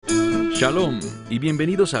Shalom y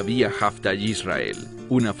bienvenidos a Vía Hafta Yisrael,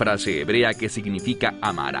 una frase hebrea que significa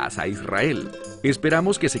amarás a Israel.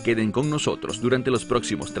 Esperamos que se queden con nosotros durante los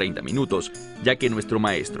próximos 30 minutos, ya que nuestro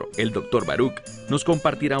maestro, el Dr. Baruch, nos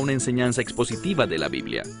compartirá una enseñanza expositiva de la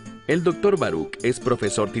Biblia. El Dr. Baruch es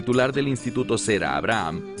profesor titular del Instituto Sera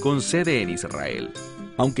Abraham, con sede en Israel.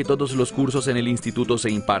 Aunque todos los cursos en el instituto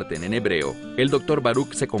se imparten en hebreo, el Dr.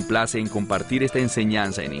 Baruch se complace en compartir esta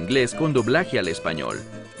enseñanza en inglés con doblaje al español.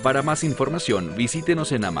 Para más información,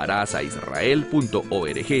 visítenos en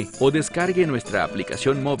amarazaisrael.org o descargue nuestra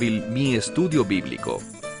aplicación móvil Mi Estudio Bíblico.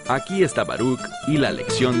 Aquí está Baruch y la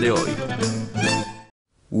lección de hoy.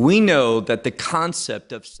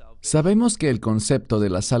 Sabemos que el concepto de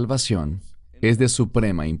la salvación es de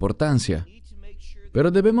suprema importancia, pero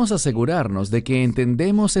debemos asegurarnos de que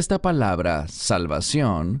entendemos esta palabra,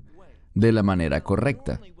 salvación, de la manera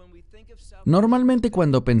correcta. Normalmente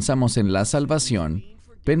cuando pensamos en la salvación,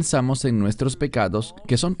 pensamos en nuestros pecados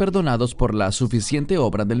que son perdonados por la suficiente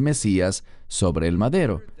obra del Mesías sobre el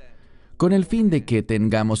madero, con el fin de que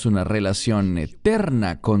tengamos una relación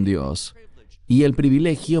eterna con Dios y el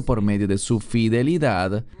privilegio por medio de su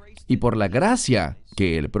fidelidad y por la gracia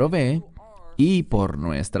que Él provee y por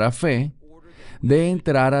nuestra fe, de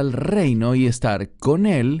entrar al reino y estar con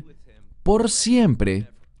Él por siempre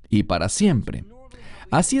y para siempre.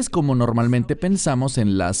 Así es como normalmente pensamos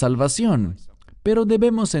en la salvación. Pero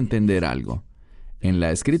debemos entender algo. En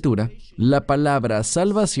la Escritura, la palabra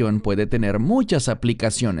salvación puede tener muchas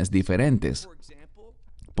aplicaciones diferentes.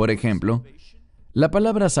 Por ejemplo, la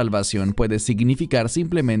palabra salvación puede significar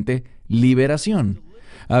simplemente liberación.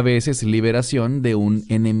 A veces liberación de un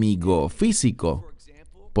enemigo físico.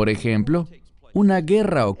 Por ejemplo, una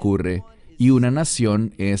guerra ocurre y una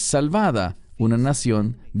nación es salvada. Una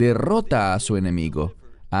nación derrota a su enemigo.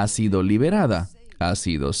 Ha sido liberada, ha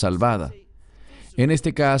sido salvada. En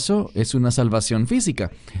este caso, es una salvación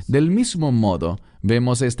física. Del mismo modo,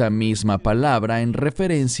 vemos esta misma palabra en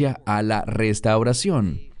referencia a la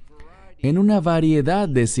restauración, en una variedad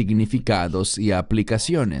de significados y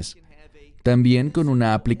aplicaciones, también con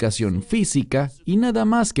una aplicación física y nada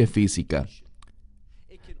más que física.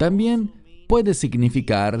 También puede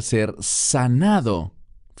significar ser sanado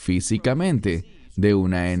físicamente de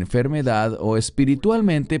una enfermedad o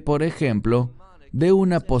espiritualmente, por ejemplo, de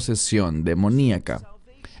una posesión demoníaca.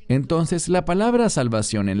 Entonces, la palabra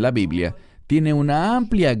salvación en la Biblia tiene una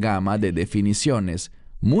amplia gama de definiciones,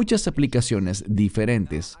 muchas aplicaciones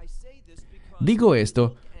diferentes. Digo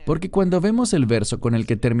esto porque cuando vemos el verso con el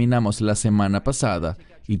que terminamos la semana pasada,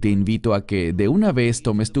 y te invito a que de una vez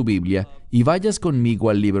tomes tu Biblia y vayas conmigo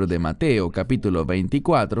al libro de Mateo, capítulo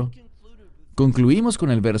 24, concluimos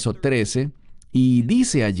con el verso 13, y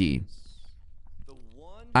dice allí: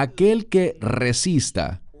 aquel que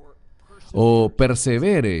resista o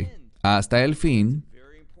persevere hasta el fin,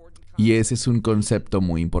 y ese es un concepto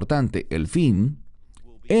muy importante, el fin,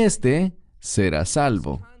 este será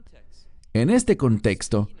salvo. En este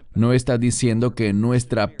contexto, no está diciendo que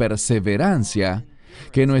nuestra perseverancia,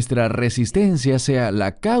 que nuestra resistencia sea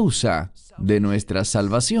la causa de nuestra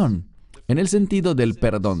salvación, en el sentido del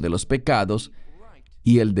perdón de los pecados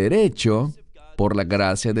y el derecho, por la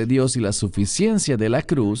gracia de Dios y la suficiencia de la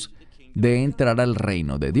cruz, de entrar al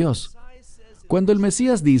reino de Dios. Cuando el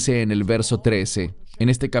Mesías dice en el verso 13, en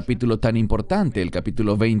este capítulo tan importante, el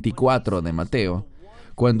capítulo 24 de Mateo,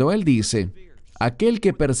 cuando Él dice, aquel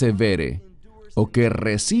que persevere o que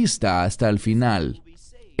resista hasta el final,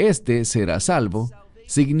 este será salvo,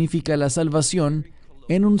 significa la salvación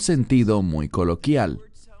en un sentido muy coloquial.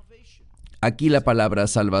 Aquí la palabra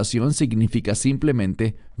salvación significa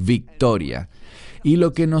simplemente victoria. Y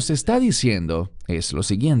lo que nos está diciendo es lo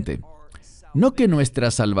siguiente: no que nuestra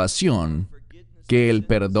salvación, que el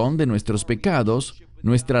perdón de nuestros pecados,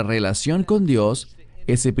 nuestra relación con Dios,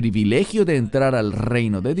 ese privilegio de entrar al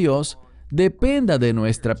reino de Dios, dependa de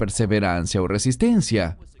nuestra perseverancia o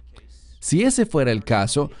resistencia. Si ese fuera el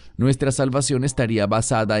caso, nuestra salvación estaría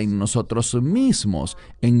basada en nosotros mismos,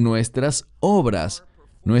 en nuestras obras,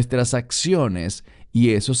 nuestras acciones,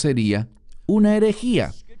 y eso sería una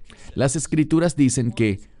herejía. Las Escrituras dicen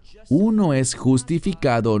que uno es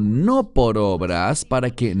justificado no por obras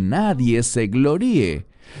para que nadie se gloríe,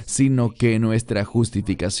 sino que nuestra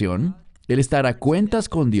justificación, el estar a cuentas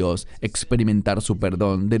con Dios, experimentar su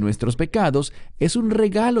perdón de nuestros pecados, es un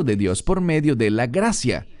regalo de Dios por medio de la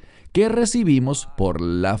gracia que recibimos por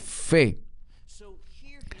la fe.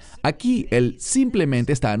 Aquí Él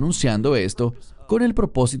simplemente está anunciando esto con el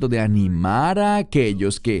propósito de animar a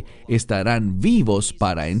aquellos que estarán vivos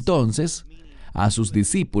para entonces, a sus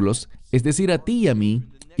discípulos, es decir, a ti y a mí,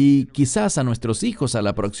 y quizás a nuestros hijos a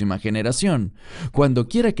la próxima generación. Cuando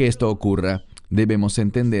quiera que esto ocurra, debemos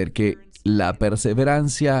entender que la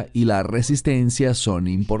perseverancia y la resistencia son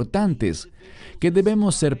importantes, que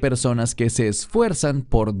debemos ser personas que se esfuerzan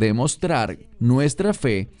por demostrar nuestra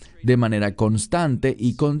fe de manera constante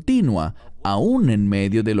y continua, aún en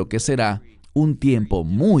medio de lo que será un tiempo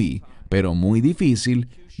muy, pero muy difícil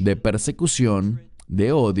de persecución,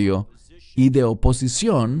 de odio y de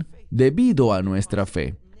oposición debido a nuestra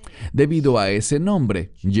fe. Debido a ese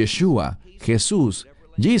nombre, Yeshua, Jesús,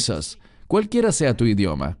 Jesus, cualquiera sea tu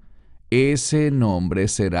idioma, ese nombre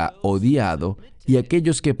será odiado y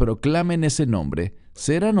aquellos que proclamen ese nombre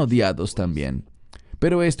serán odiados también.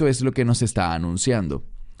 Pero esto es lo que nos está anunciando.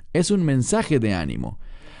 Es un mensaje de ánimo.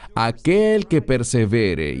 Aquel que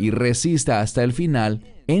persevere y resista hasta el final,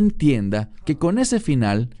 entienda que con ese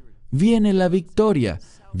final viene la victoria,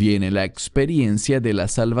 viene la experiencia de la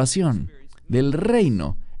salvación, del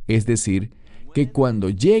reino. Es decir, que cuando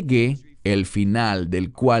llegue el final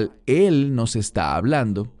del cual Él nos está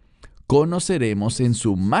hablando, conoceremos en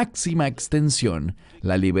su máxima extensión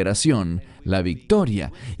la liberación, la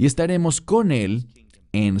victoria, y estaremos con Él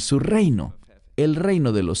en su reino, el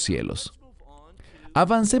reino de los cielos.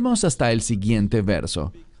 Avancemos hasta el siguiente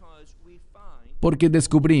verso, porque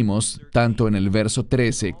descubrimos, tanto en el verso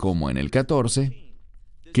 13 como en el 14,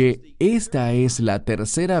 que esta es la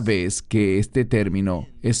tercera vez que este término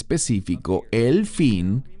específico, el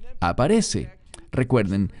fin, aparece.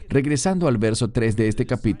 Recuerden, regresando al verso 3 de este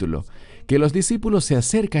capítulo, que los discípulos se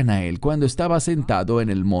acercan a él cuando estaba sentado en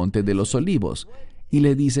el monte de los olivos y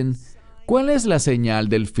le dicen, ¿cuál es la señal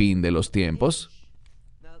del fin de los tiempos?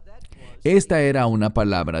 Esta era una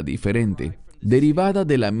palabra diferente, derivada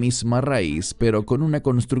de la misma raíz, pero con una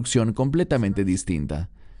construcción completamente distinta.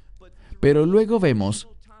 Pero luego vemos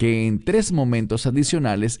que en 3 momentos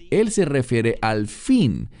adicionales él se refiere al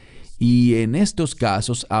fin, y en estos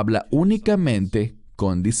casos habla únicamente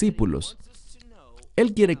con discípulos.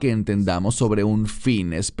 Él quiere que entendamos sobre un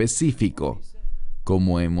fin específico.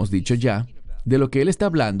 Como hemos dicho ya, de lo que él está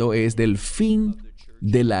hablando es del fin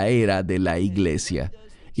de la era de la iglesia.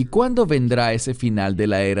 ¿Y cuándo vendrá ese final de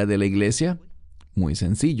la era de la iglesia? Muy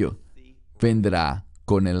sencillo. Vendrá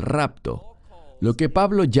con el rapto. Lo que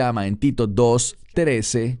Pablo llama en Tito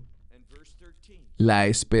 2:13, la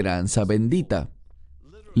esperanza bendita.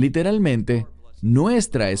 Literalmente,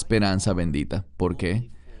 nuestra esperanza bendita. ¿Por qué?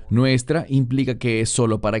 Nuestra implica que es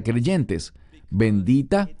solo para creyentes.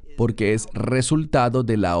 Bendita porque es resultado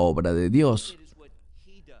de la obra de Dios.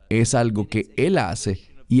 Es algo que Él hace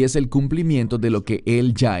y es el cumplimiento de lo que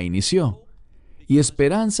Él ya inició. Y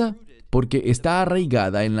esperanza porque está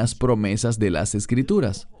arraigada en las promesas de las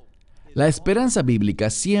Escrituras. La esperanza bíblica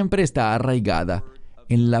siempre está arraigada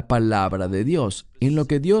en la palabra de Dios, en lo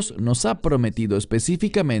que Dios nos ha prometido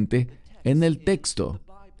específicamente en el texto,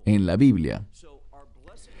 en la Biblia.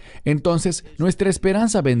 Entonces, nuestra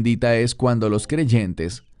esperanza bendita es cuando los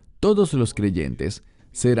creyentes, todos los creyentes,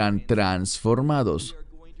 serán transformados.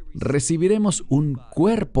 Recibiremos un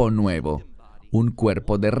cuerpo nuevo, un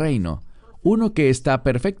cuerpo de reino, uno que está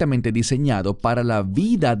perfectamente diseñado para la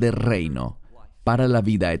vida de reino, para la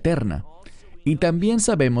vida eterna. Y también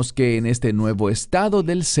sabemos que en este nuevo estado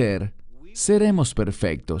del ser, seremos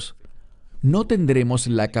perfectos. No tendremos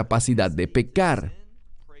la capacidad de pecar,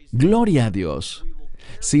 gloria a Dios,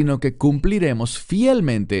 sino que cumpliremos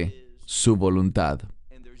fielmente su voluntad.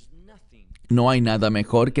 No hay nada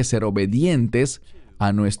mejor que ser obedientes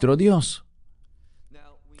a nuestro Dios.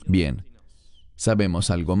 Bien, sabemos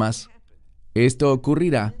algo más. Esto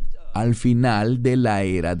ocurrirá al final de la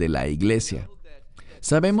era de la iglesia.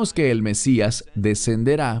 Sabemos que el Mesías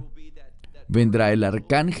descenderá, vendrá el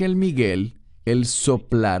arcángel Miguel, él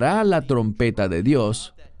soplará la trompeta de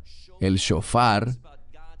Dios, el shofar,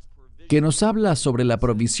 que nos habla sobre la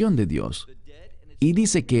provisión de Dios. Y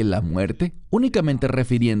dice que la muerte, únicamente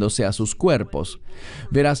refiriéndose a sus cuerpos.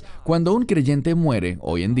 Verás, cuando un creyente muere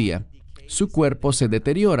hoy en día, su cuerpo se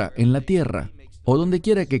deteriora en la tierra, o donde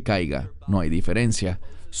quiera que caiga, no hay diferencia.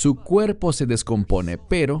 Su cuerpo se descompone,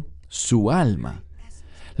 pero su alma,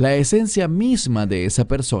 la esencia misma de esa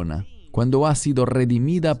persona, cuando ha sido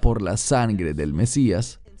redimida por la sangre del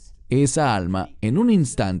Mesías, esa alma, en un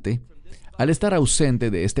instante, al estar ausente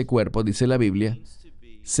de este cuerpo, dice la Biblia,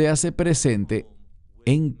 se hace presente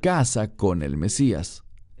en casa con el Mesías,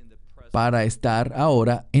 para estar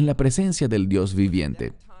ahora en la presencia del Dios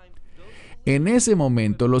viviente. En ese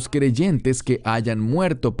momento, los creyentes que hayan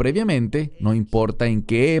muerto previamente, no importa en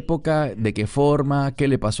qué época, de qué forma, qué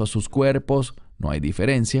le pasó a sus cuerpos, no hay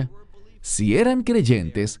diferencia. Si eran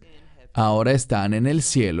creyentes, ahora están en el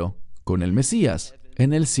cielo con el Mesías,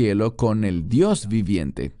 en el cielo con el Dios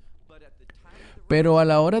viviente. Pero a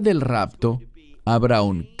la hora del rapto, habrá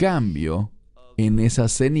un cambio en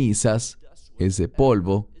esas cenizas, ese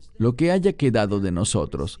polvo, lo que haya quedado de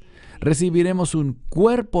nosotros. Recibiremos un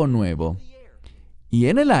cuerpo nuevo. Y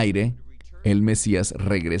en el aire, el Mesías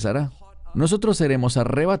regresará. Nosotros seremos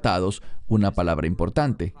arrebatados, una palabra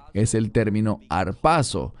importante, es el término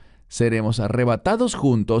harpazo. Seremos arrebatados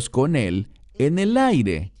juntos con Él en el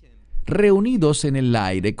aire, reunidos en el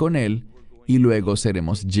aire con Él, y luego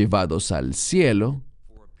seremos llevados al cielo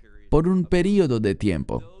por un período de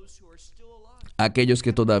tiempo. Aquellos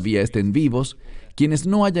que todavía estén vivos, quienes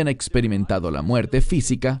no hayan experimentado la muerte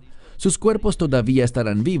física, sus cuerpos todavía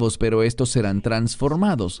estarán vivos, pero estos serán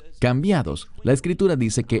transformados, cambiados. La Escritura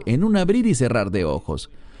dice que en un abrir y cerrar de ojos,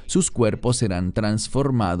 sus cuerpos serán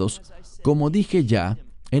transformados, como dije ya,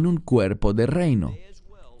 en un cuerpo de reino.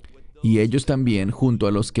 Y ellos también, junto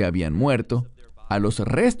a los que habían muerto, a los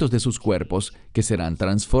restos de sus cuerpos, que serán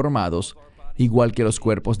transformados, igual que los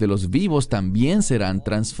cuerpos de los vivos también serán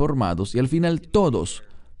transformados, y al final todos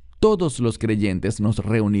los creyentes nos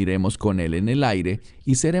reuniremos con Él en el aire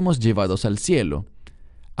y seremos llevados al cielo.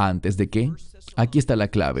 ¿Antes de qué? Aquí está la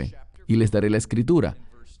clave, y les daré la escritura.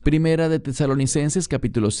 Primera de Tesalonicenses,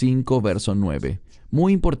 capítulo 5, verso 9.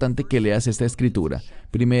 Muy importante que leas esta escritura.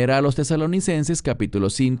 Primera a los Tesalonicenses, capítulo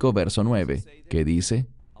 5, verso 9. ¿Qué dice?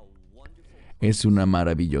 Es una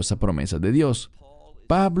maravillosa promesa de Dios.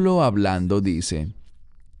 Pablo hablando dice: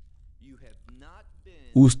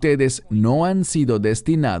 ustedes no han sido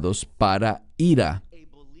destinados para ira.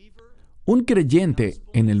 Un creyente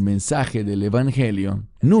en el mensaje del Evangelio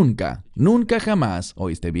nunca jamás,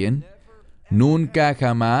 ¿oíste bien? Nunca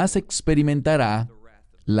jamás experimentará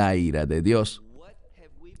la ira de Dios.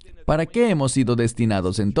 ¿Para qué hemos sido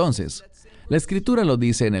destinados entonces? La Escritura lo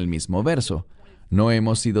dice en el mismo verso. No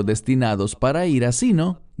hemos sido destinados para ira,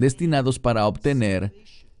 sino destinados para obtener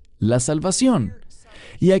la salvación.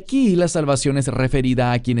 Y aquí la salvación es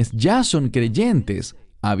referida a quienes ya son creyentes,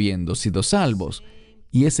 habiendo sido salvos.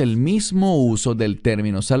 Y es el mismo uso del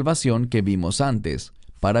término salvación que vimos antes,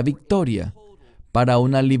 para victoria, para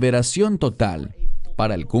una liberación total,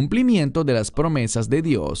 para el cumplimiento de las promesas de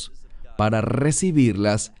Dios, para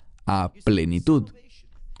recibirlas a plenitud.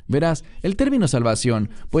 Verás, el término salvación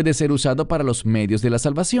puede ser usado para los medios de la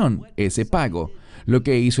salvación, ese pago, lo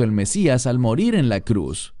que hizo el Mesías al morir en la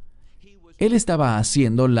cruz. Él estaba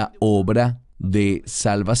haciendo la obra de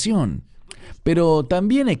salvación. Pero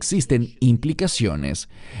también existen implicaciones,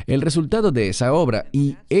 el resultado de esa obra,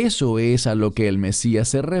 y eso es a lo que el Mesías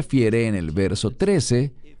se refiere en el verso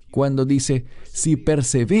 13, cuando dice: si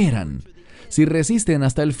perseveran, si resisten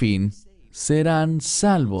hasta el fin, serán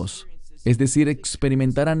salvos. Es decir,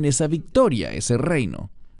 experimentarán esa victoria, ese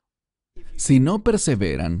reino. Si no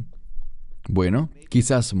perseveran, bueno,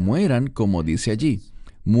 quizás mueran, como dice allí.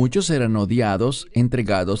 Muchos serán odiados,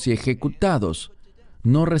 entregados y ejecutados.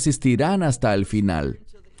 No resistirán hasta el final.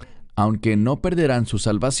 Aunque no perderán su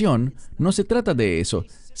salvación, no se trata de eso,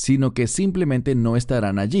 sino que simplemente no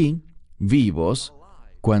estarán allí, vivos,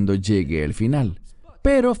 cuando llegue el final.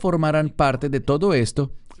 Pero formarán parte de todo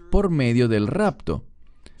esto por medio del rapto.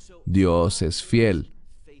 Dios es fiel.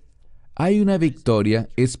 Hay una victoria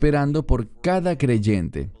esperando por cada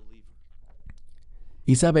creyente.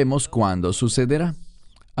 Y sabemos cuándo sucederá.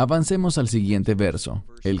 Avancemos al siguiente verso,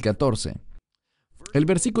 el 14. El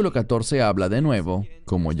versículo 14 habla de nuevo,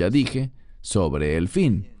 como ya dije, sobre el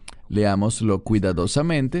fin. Leámoslo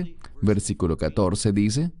cuidadosamente. Versículo 14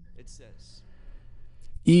 dice: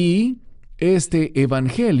 y este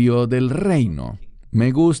evangelio del reino.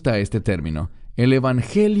 Me gusta este término, el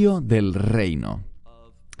evangelio del reino.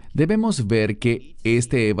 Debemos ver que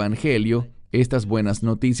este evangelio, estas buenas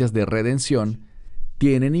noticias de redención,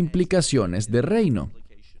 tienen implicaciones de reino.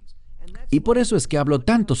 Y por eso es que hablo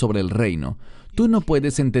tanto sobre el reino. Tú no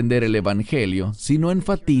puedes entender el evangelio si no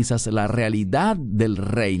enfatizas la realidad del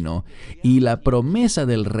reino y la promesa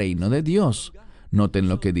del reino de Dios. Noten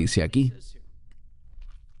lo que dice aquí.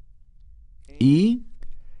 Y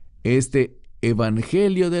este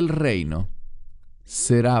evangelio del reino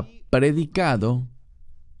será predicado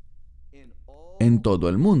en todo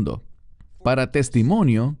el mundo, para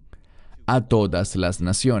testimonio a todas las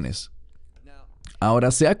naciones.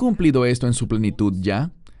 Ahora, ¿se ha cumplido esto en su plenitud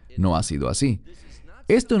ya? No ha sido así.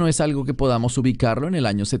 Esto no es algo que podamos ubicarlo en el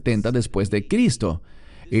año 70 después de Cristo.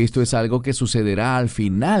 Esto es algo que sucederá al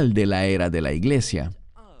final de la era de la Iglesia.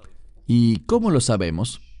 ¿Y cómo lo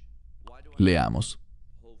sabemos? Leamos.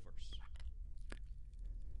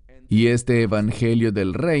 Y este evangelio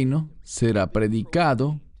del reino será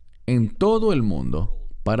predicado en todo el mundo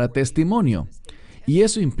para testimonio. Y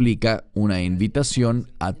eso implica una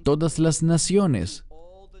invitación a todas las naciones.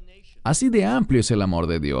 Así de amplio es el amor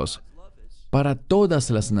de Dios para todas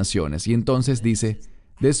las naciones. Y entonces dice,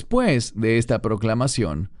 después de esta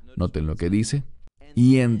proclamación, noten lo que dice,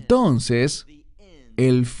 y entonces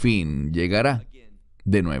el fin llegará.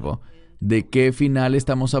 De nuevo, ¿de qué final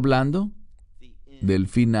estamos hablando? Del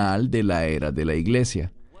final de la era de la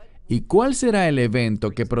iglesia. ¿Y cuál será el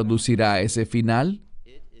evento que producirá ese final?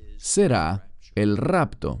 Será el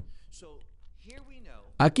rapto.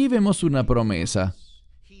 Aquí vemos una promesa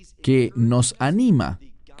que nos anima.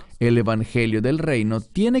 El Evangelio del Reino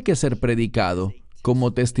tiene que ser predicado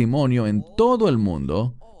como testimonio en todo el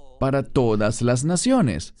mundo para todas las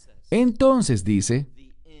naciones. Entonces dice,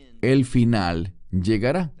 el final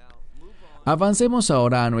llegará. Avancemos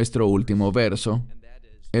ahora a nuestro último verso,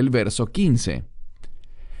 el verso 15.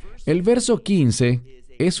 El verso 15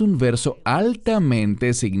 es un verso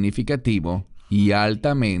altamente significativo y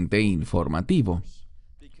altamente informativo,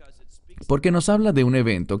 porque nos habla de un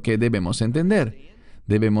evento que debemos entender.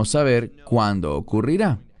 Debemos saber cuándo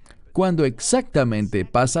ocurrirá, cuándo exactamente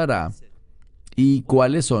pasará y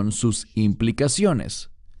cuáles son sus implicaciones.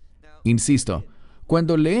 Insisto,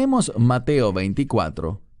 cuando leemos Mateo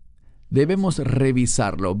 24, debemos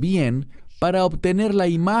revisarlo bien para obtener la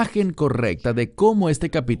imagen correcta de cómo este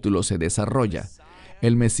capítulo se desarrolla.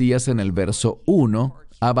 El Mesías en el verso 1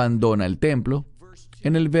 abandona el templo.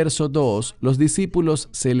 En el verso 2, los discípulos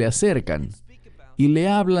se le acercan y le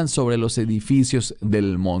hablan sobre los edificios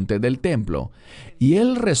del monte del templo. Y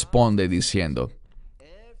él responde diciendo,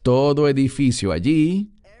 todo edificio allí,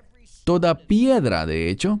 toda piedra de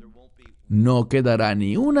hecho, no quedará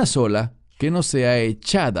ni una sola que no sea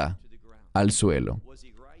echada al suelo.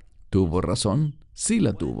 ¿Tuvo razón? Sí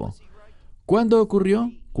la tuvo. ¿Cuándo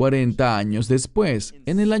ocurrió? 40 años después,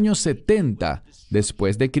 en el año 70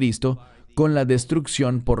 después de Cristo, con la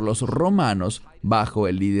destrucción por los romanos bajo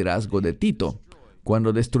el liderazgo de Tito,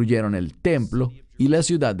 cuando destruyeron el templo y la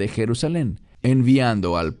ciudad de Jerusalén,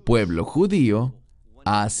 enviando al pueblo judío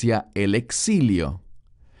hacia el exilio.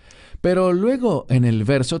 Pero luego, en el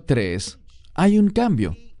verso 3, hay un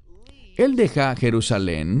cambio. Él deja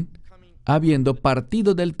Jerusalén, habiendo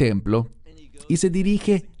partido del templo, y se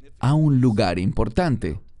dirige a un lugar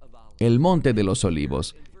importante, el Monte de los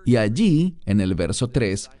Olivos. Y allí, en el verso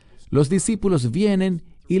 3, los discípulos vienen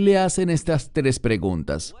y le hacen estas 3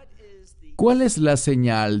 preguntas. ¿Cuál es la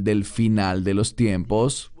señal del final de los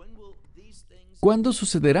tiempos? ¿Cuándo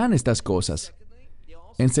sucederán estas cosas?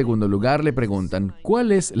 En segundo lugar, le preguntan,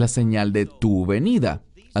 ¿cuál es la señal de tu venida?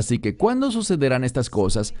 Así que, ¿cuándo sucederán estas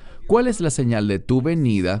cosas? ¿Cuál es la señal de tu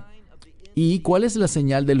venida? ¿Y cuál es la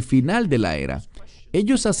señal del final de la era?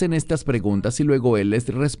 Ellos hacen estas preguntas y luego Él les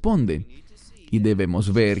responde. Y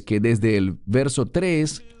debemos ver que desde el verso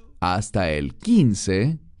 3 hasta el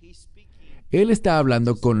 15, Él está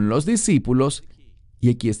hablando con los discípulos, y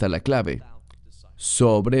aquí está la clave,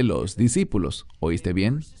 sobre los discípulos. ¿Oíste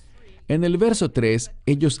bien? En el verso 3,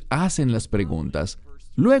 ellos hacen las preguntas.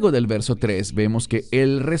 Luego del verso 3, vemos que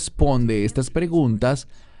Él responde estas preguntas,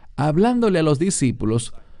 hablándole a los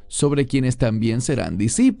discípulos sobre quienes también serán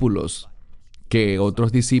discípulos. ¿Qué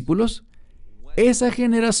otros discípulos? Esa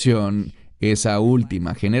generación, esa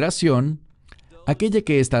última generación, aquella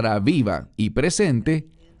que estará viva y presente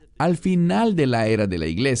al final de la era de la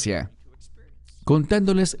iglesia,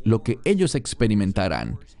 contándoles lo que ellos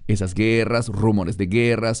experimentarán, esas guerras, rumores de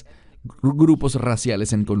guerras, grupos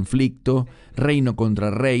raciales en conflicto, reino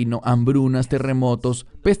contra reino, hambrunas, terremotos,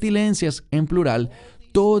 pestilencias en plural,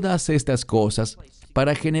 todas estas cosas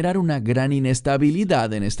para generar una gran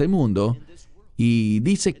inestabilidad en este mundo. Y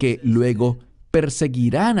dice que luego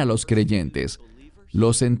perseguirán a los creyentes,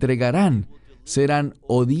 los entregarán, serán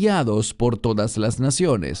odiados por todas las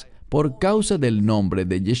naciones por causa del nombre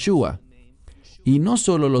de Yeshua. Y no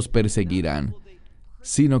solo los perseguirán,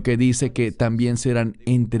 sino que dice que también serán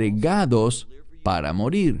entregados para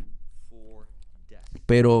morir.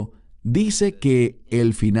 Pero dice que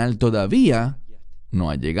el final todavía no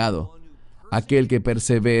ha llegado. Aquel que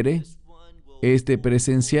persevere, éste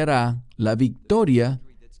presenciará la victoria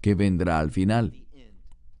que vendrá al final.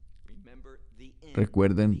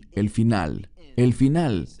 Recuerden, el final, el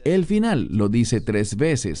final, el final, lo dice 3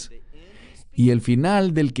 veces. Y el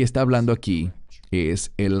final del que está hablando aquí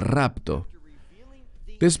es el rapto.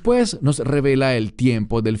 Después nos revela el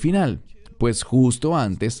tiempo del final, pues justo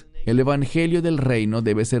antes, el Evangelio del Reino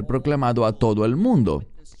debe ser proclamado a todo el mundo,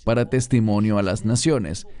 para testimonio a las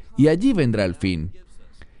naciones, y allí vendrá el fin.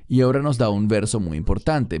 Y ahora nos da un verso muy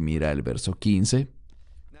importante. Mira el verso 15.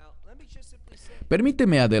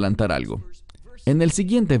 Permíteme adelantar algo. En el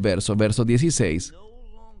siguiente verso, verso 16,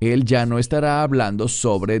 Él ya no estará hablando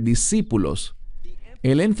sobre discípulos.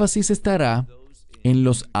 El énfasis estará en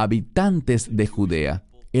los habitantes de Judea,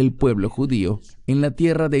 el pueblo judío, en la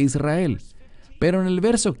tierra de Israel. Pero en el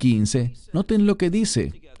verso 15, noten lo que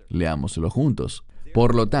dice. Leámoslo juntos.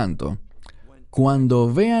 Por lo tanto,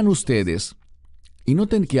 cuando vean ustedes, y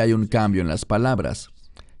noten que hay un cambio en las palabras.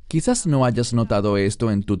 Quizás no hayas notado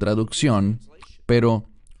esto en tu traducción, pero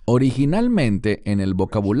originalmente en el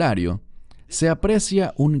vocabulario se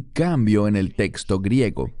aprecia un cambio en el texto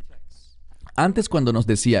griego. Antes, cuando nos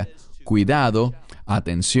decía cuidado,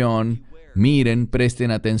 atención, miren,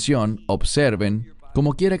 presten atención, observen,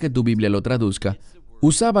 como quiera que tu Biblia lo traduzca,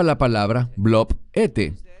 usaba la palabra blob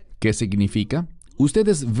ete, que significa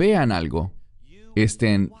ustedes vean algo,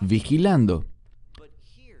 estén vigilando.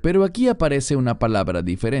 Pero aquí aparece una palabra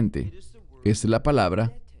diferente. Es la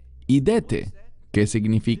palabra idete. ¿Qué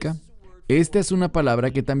significa? Esta es una palabra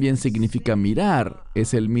que también significa mirar.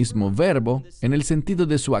 Es el mismo verbo en el sentido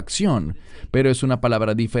de su acción, pero es una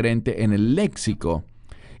palabra diferente en el léxico.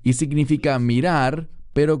 Y significa mirar,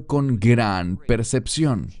 pero con gran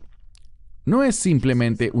percepción. No es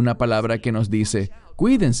simplemente una palabra que nos dice,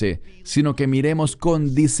 cuídense, sino que miremos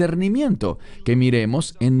con discernimiento, que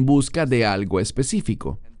miremos en busca de algo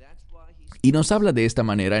específico. Y nos habla de esta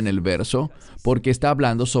manera en el verso porque está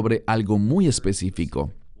hablando sobre algo muy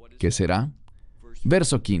específico. ¿Qué será?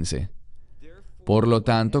 Verso 15. Por lo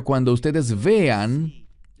tanto, cuando ustedes vean,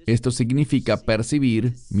 esto significa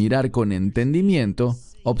percibir, mirar con entendimiento,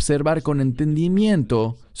 observar con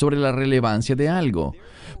entendimiento sobre la relevancia de algo.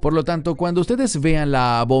 Por lo tanto, cuando ustedes vean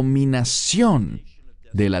la abominación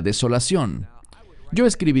de la desolación, yo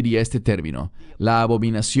escribiría este término, la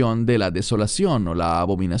abominación de la desolación o la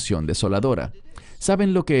abominación desoladora.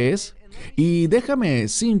 ¿Saben lo que es? Y déjame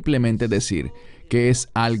simplemente decir que es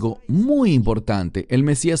algo muy importante. El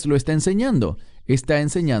Mesías lo está enseñando. Está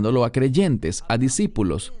enseñándolo a creyentes, a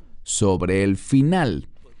discípulos, sobre el final.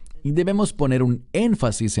 Y debemos poner un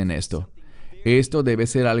énfasis en esto. Esto debe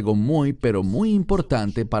ser algo muy, pero muy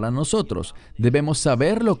importante para nosotros. Debemos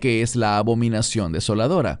saber lo que es la abominación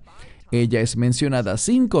desoladora. Ella es mencionada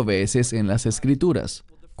 5 veces en las Escrituras.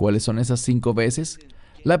 ¿Cuáles son esas 5 veces?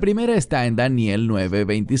 La primera está en Daniel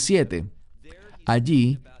 9:27.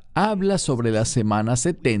 Allí habla sobre la semana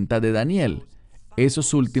 70 de Daniel,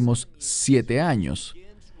 esos últimos 7 años,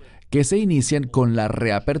 que se inician con la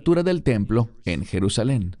reapertura del templo en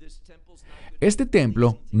Jerusalén. Este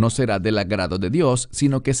templo no será del agrado de Dios,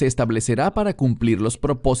 sino que se establecerá para cumplir los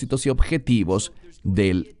propósitos y objetivos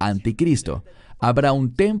del anticristo. Habrá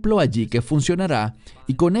un templo allí que funcionará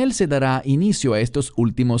y con él se dará inicio a estos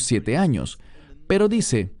últimos 7 años. Pero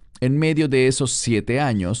dice, en medio de esos 7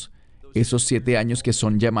 años, esos 7 años que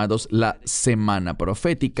son llamados la semana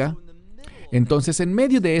profética, entonces en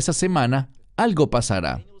medio de esa semana algo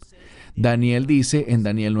pasará. Daniel dice en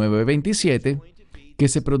Daniel 9:27 que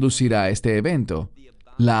se producirá este evento,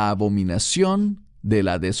 la abominación de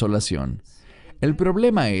la desolación. El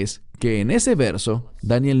problema es que en ese verso,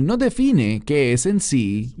 Daniel no define qué es en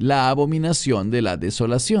sí la abominación de la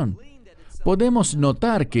desolación. Podemos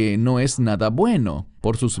notar que no es nada bueno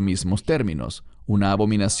por sus mismos términos. Una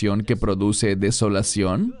abominación que produce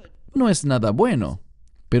desolación no es nada bueno.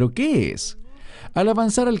 ¿Pero qué es? Al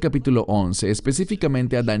avanzar al capítulo 11,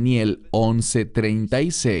 específicamente a Daniel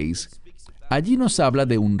 11:36, allí nos habla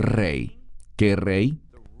de un rey. ¿Qué rey?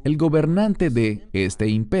 El gobernante de este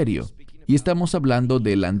imperio. Y estamos hablando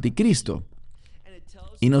del anticristo.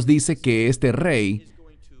 Y nos dice que este rey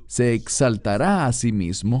se exaltará a sí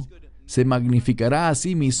mismo, se magnificará a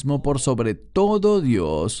sí mismo por sobre todo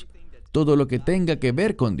Dios, todo lo que tenga que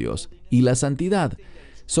ver con Dios y la santidad,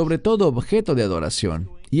 sobre todo objeto de adoración.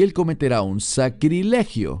 Y él cometerá un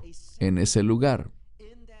sacrilegio en ese lugar.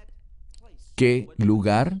 ¿Qué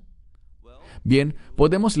lugar? Bien,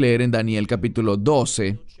 podemos leer en Daniel capítulo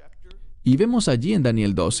 12, y vemos allí en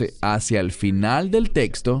Daniel 12, hacia el final del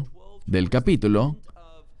texto, del capítulo,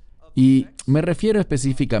 y me refiero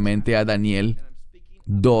específicamente a Daniel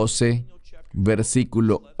 12,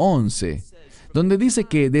 versículo 11, donde dice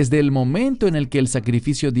que desde el momento en el que el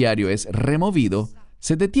sacrificio diario es removido,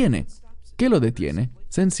 se detiene. ¿Qué lo detiene?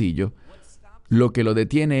 Sencillo. Lo que lo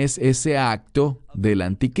detiene es ese acto del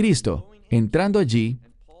anticristo, entrando allí,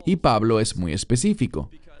 y Pablo es muy específico,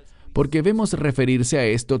 porque vemos referirse a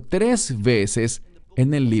esto 3 veces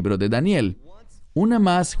en el libro de Daniel. Una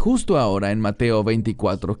más justo ahora en Mateo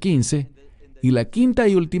 24:15, y la quinta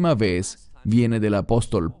y última vez viene del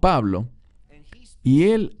apóstol Pablo, y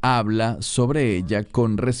él habla sobre ella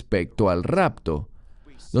con respecto al rapto,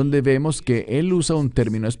 donde vemos que él usa un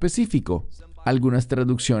término específico. Algunas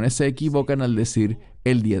traducciones se equivocan al decir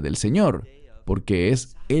el día del Señor. porque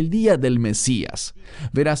es el día del Mesías.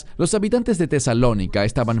 Verás, los habitantes de Tesalónica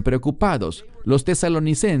estaban preocupados. Los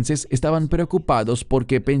tesalonicenses estaban preocupados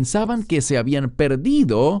porque pensaban que se habían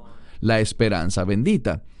perdido la esperanza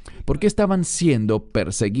bendita, porque estaban siendo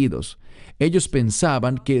perseguidos. Ellos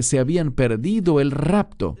pensaban que se habían perdido el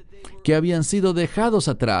rapto, que habían sido dejados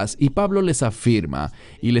atrás, y Pablo les afirma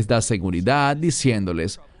y les da seguridad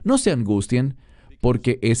diciéndoles: no se angustien,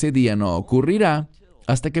 porque ese día no ocurrirá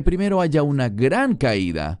hasta que primero haya una gran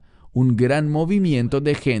caída, un gran movimiento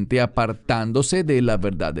de gente apartándose de la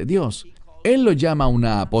verdad de Dios. Él lo llama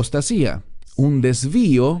una apostasía, un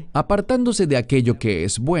desvío apartándose de aquello que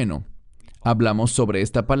es bueno. Hablamos sobre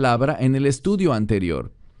esta palabra en el estudio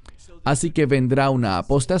anterior. Así que vendrá una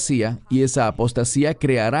apostasía, y esa apostasía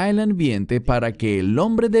creará el ambiente para que el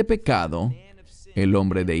hombre de pecado, el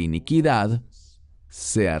hombre de iniquidad,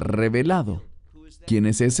 sea revelado. ¿Quién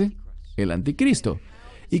es ese? El anticristo.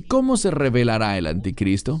 ¿Y cómo se revelará el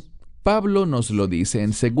anticristo? Pablo nos lo dice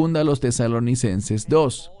en 2 Tesalonicenses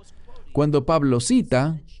 2. Cuando Pablo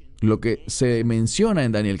cita lo que se menciona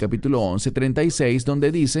en Daniel capítulo 11, 36,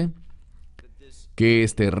 donde dice que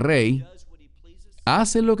este rey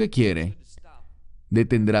hace lo que quiere,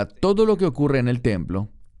 detendrá todo lo que ocurre en el templo,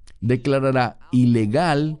 declarará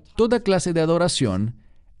ilegal toda clase de adoración,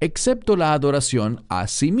 excepto la adoración a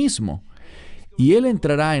sí mismo. Y él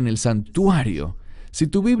entrará en el santuario. Si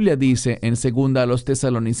tu Biblia dice en 2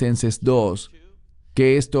 Tesalonicenses 2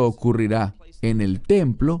 que esto ocurrirá en el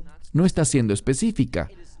templo, no está siendo específica.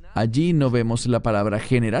 Allí no vemos la palabra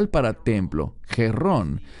general para templo,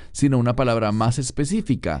 gerrón, sino una palabra más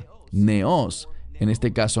específica, neos, en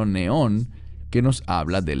este caso neón, que nos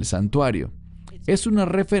habla del santuario. Es una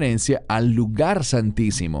referencia al lugar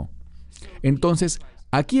santísimo. Entonces,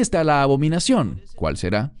 aquí está la abominación. ¿Cuál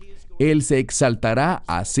será? Él se exaltará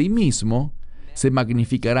a sí mismo, se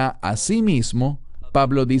magnificará a sí mismo.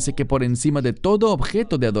 Pablo dice que por encima de todo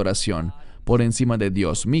objeto de adoración, por encima de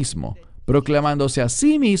Dios mismo, proclamándose a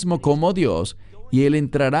sí mismo como Dios, y él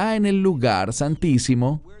entrará en el lugar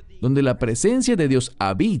santísimo, donde la presencia de Dios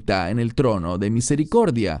habita en el trono de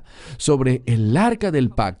misericordia, sobre el arca del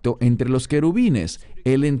pacto entre los querubines.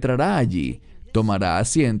 Él entrará allí, tomará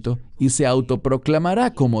asiento y se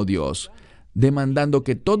autoproclamará como Dios, demandando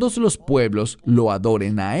que todos los pueblos lo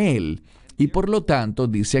adoren a Él. Y por lo tanto,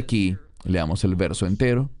 dice aquí, leamos el verso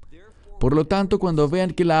entero, por lo tanto, cuando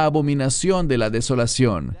vean que la abominación de la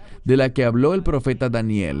desolación, de la que habló el profeta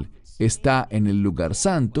Daniel, está en el lugar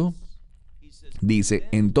santo, dice,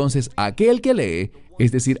 entonces aquel que lee,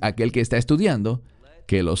 es decir, aquel que está estudiando,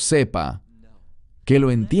 que lo sepa, que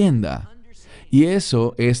lo entienda. Y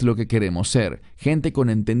eso es lo que queremos ser, gente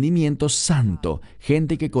con entendimiento santo,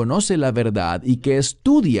 gente que conoce la verdad y que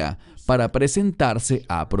estudia para presentarse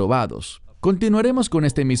aprobados. Continuaremos con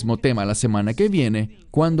este mismo tema la semana que viene,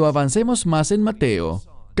 cuando avancemos más en Mateo,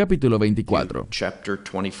 capítulo 24.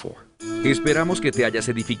 Esperamos que te hayas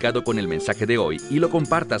edificado con el mensaje de hoy y lo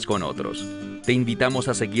compartas con otros. Te invitamos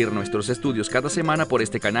a seguir nuestros estudios cada semana por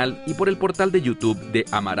este canal y por el portal de YouTube de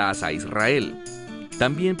Amarás a Israel.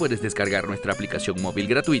 También puedes descargar nuestra aplicación móvil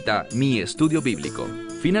gratuita, Mi Estudio Bíblico.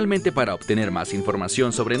 Finalmente, para obtener más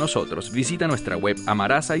información sobre nosotros, visita nuestra web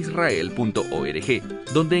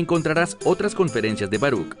amarasaisrael.org, donde encontrarás otras conferencias de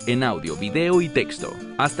Baruch en audio, video y texto.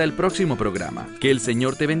 Hasta el próximo programa. Que el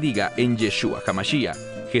Señor te bendiga en Yeshua HaMashiach,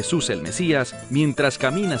 Jesús el Mesías, mientras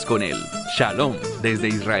caminas con Él. Shalom desde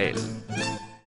Israel.